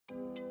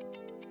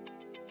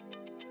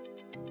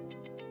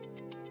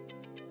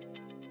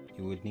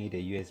you would need a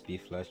USB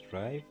flash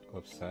drive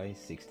of size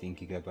 16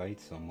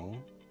 GB or more.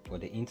 For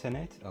the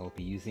internet, I'll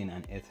be using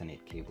an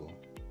Ethernet cable.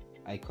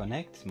 I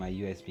connect my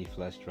USB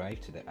flash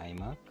drive to the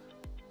iMac.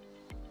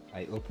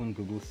 I open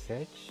Google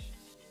search,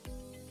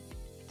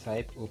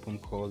 type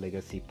OpenCore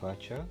Legacy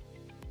Patcher,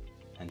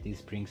 and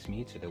this brings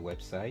me to the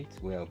website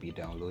where I'll be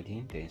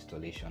downloading the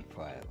installation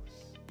files.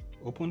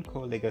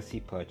 OpenCore Legacy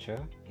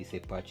Patcher is a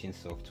patching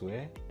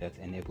software that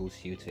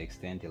enables you to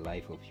extend the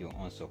life of your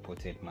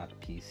unsupported Mac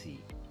PC.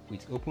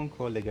 With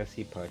OpenCore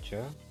Legacy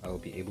Patcher, I will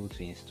be able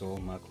to install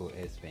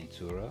macOS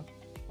Ventura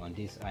on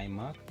this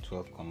iMac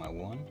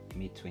 12.1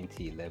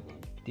 mid-2011.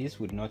 This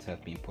would not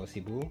have been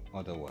possible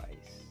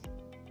otherwise.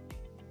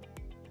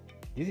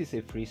 This is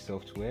a free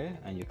software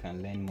and you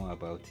can learn more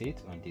about it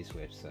on this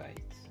website.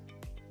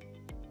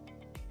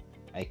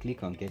 I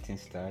click on Getting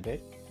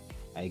Started.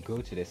 I go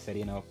to the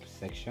Setting Up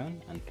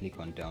section and click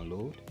on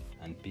Download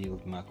and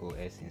Build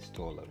macOS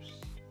installers.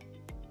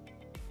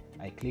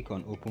 I click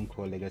on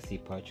OpenCore Legacy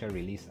Patcher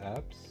Release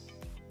Apps.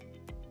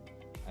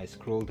 I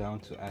scroll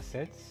down to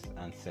Assets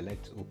and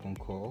select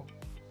OpenCore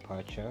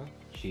Patcher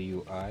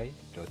GUI.app.zip.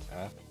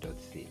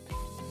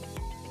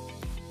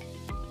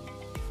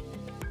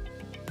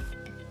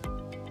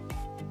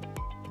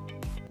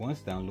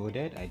 Once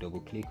downloaded, I double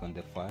click on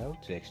the file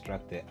to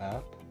extract the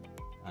app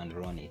and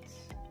run it.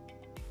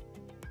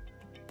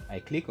 I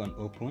click on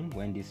Open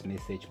when this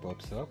message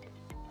pops up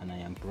and I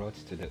am brought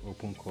to the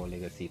OpenCore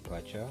Legacy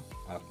Patcher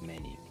app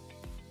menu.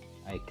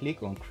 I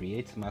click on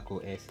Create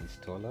macOS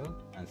Installer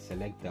and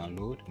select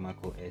Download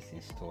macOS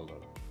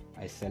Installer.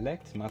 I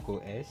select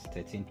macOS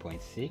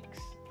 13.6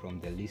 from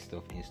the list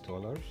of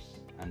installers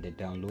and the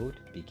download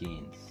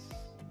begins.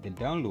 The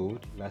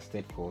download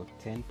lasted for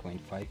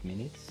 10.5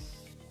 minutes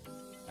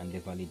and the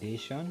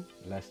validation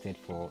lasted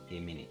for a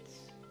minute.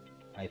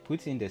 I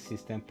put in the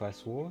system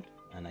password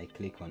and I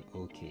click on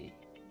OK.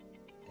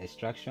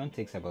 Extraction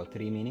takes about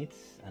 3 minutes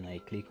and I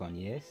click on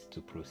Yes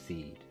to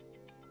proceed.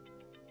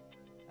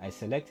 I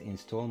select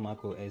Install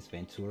macOS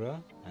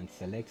Ventura and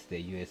select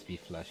the USB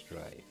flash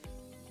drive.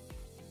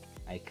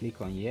 I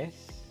click on Yes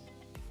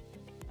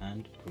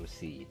and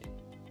proceed.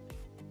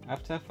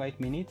 After 5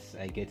 minutes,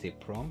 I get a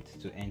prompt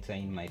to enter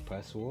in my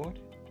password.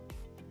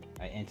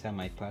 I enter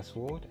my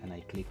password and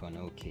I click on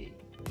OK.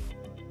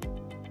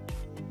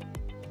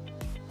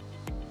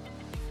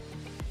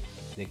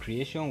 The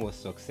creation was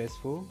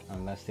successful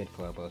and lasted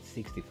for about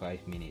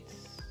 65 minutes.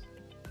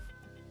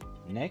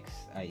 Next,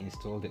 I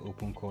install the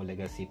OpenCore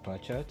Legacy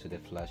Patcher to the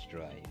flash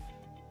drive.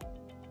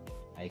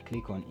 I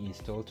click on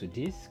Install to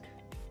Disk.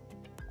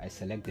 I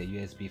select the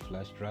USB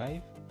flash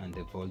drive and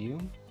the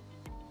volume.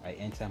 I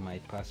enter my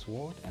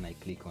password and I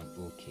click on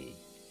OK.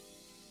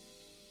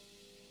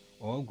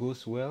 All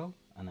goes well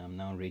and I'm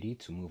now ready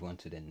to move on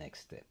to the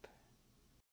next step.